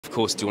of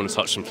course, do want to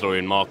touch on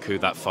Florian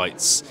Marku. That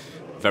fight's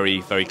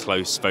very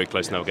close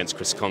now against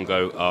Chris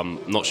Kongo.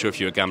 Not sure if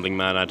you're a gambling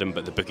man, Adam,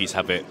 but the bookies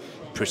have it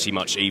pretty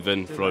much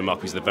even. Florian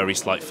Marku's the very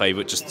slight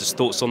favourite. Just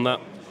thoughts on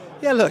that?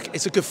 Yeah, look,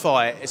 it's a good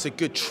fight. It's a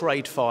good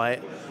trade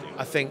fight.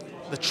 I think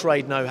the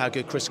trade know how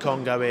good Chris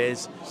Kongo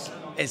is.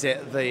 Is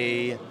it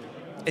the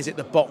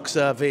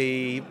boxer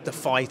the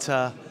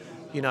fighter?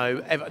 You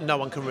know, no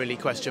one can really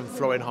question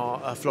Florian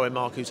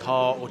Marku's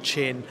heart or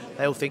chin.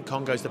 They all think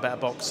Kongo's the better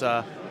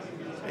boxer.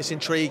 It's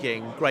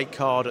intriguing. Great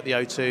card at the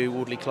O2,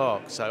 Wardley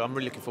Clark. So I'm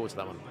really looking forward to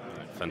that one.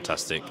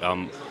 Fantastic.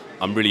 I'm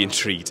really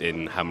intrigued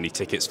in how many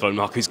tickets Florian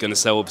Marku's going to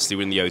sell. Obviously,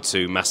 we're in the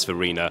O2, massive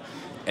arena.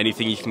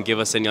 Anything you can give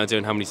us? Any idea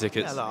on how many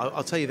tickets? Yeah, look,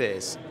 I'll tell you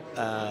this.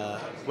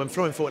 When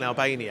Florian fought in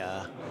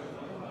Albania,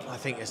 I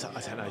think it's,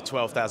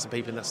 12,000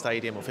 people in that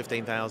stadium or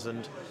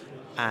 15,000.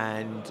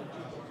 And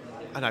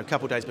I know a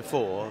couple of days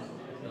before,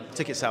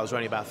 ticket sales were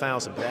only about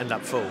 1,000, but it ended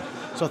up full.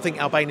 So I think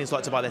Albanians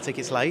like to buy their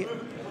tickets late.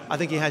 I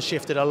think he has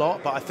shifted a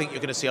lot, but I think you're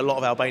going to see a lot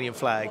of Albanian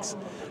flags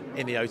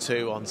in the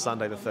O2 on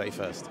Sunday the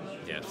 31st.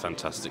 Yeah,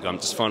 fantastic.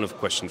 Just final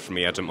question from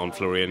me, Adam, on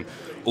Florian.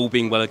 All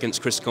being well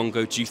against Chris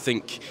Kongo, do you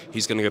think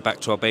he's going to go back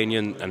to Albania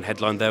and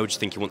headline there, or do you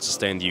think he wants to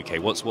stay in the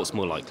UK? What's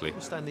more likely?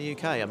 He'll stay in the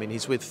UK. I mean,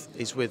 he's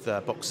with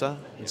Boxer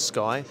in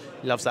Sky.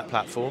 He loves that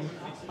platform.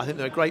 I think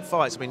they're great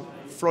fights. I mean,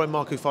 Florian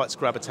Marku fights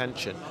grab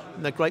attention.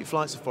 And they're great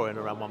fights for Florian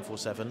around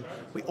 147.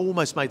 We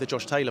almost made the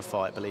Josh Taylor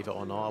fight, believe it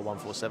or not, at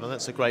 147.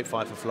 That's a great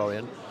fight for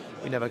Florian.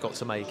 We never got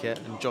to make it,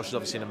 and Josh is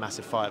obviously in a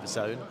massive fight of his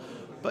own.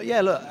 But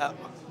yeah, look,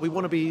 we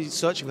want to be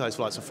searching for those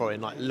fights for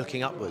Florian, like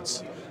looking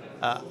upwards,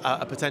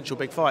 a potential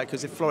big fight.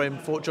 Because if Florian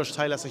fought Josh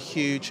Taylor, that's a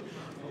huge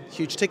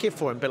ticket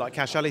for him, a bit like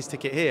Cash Ali's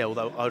ticket here,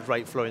 although I'd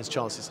rate Florian's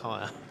chances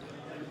higher.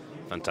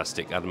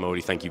 Fantastic. Adam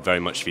Moralee, thank you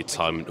very much for your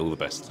time and all the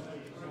best.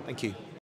 Thank you.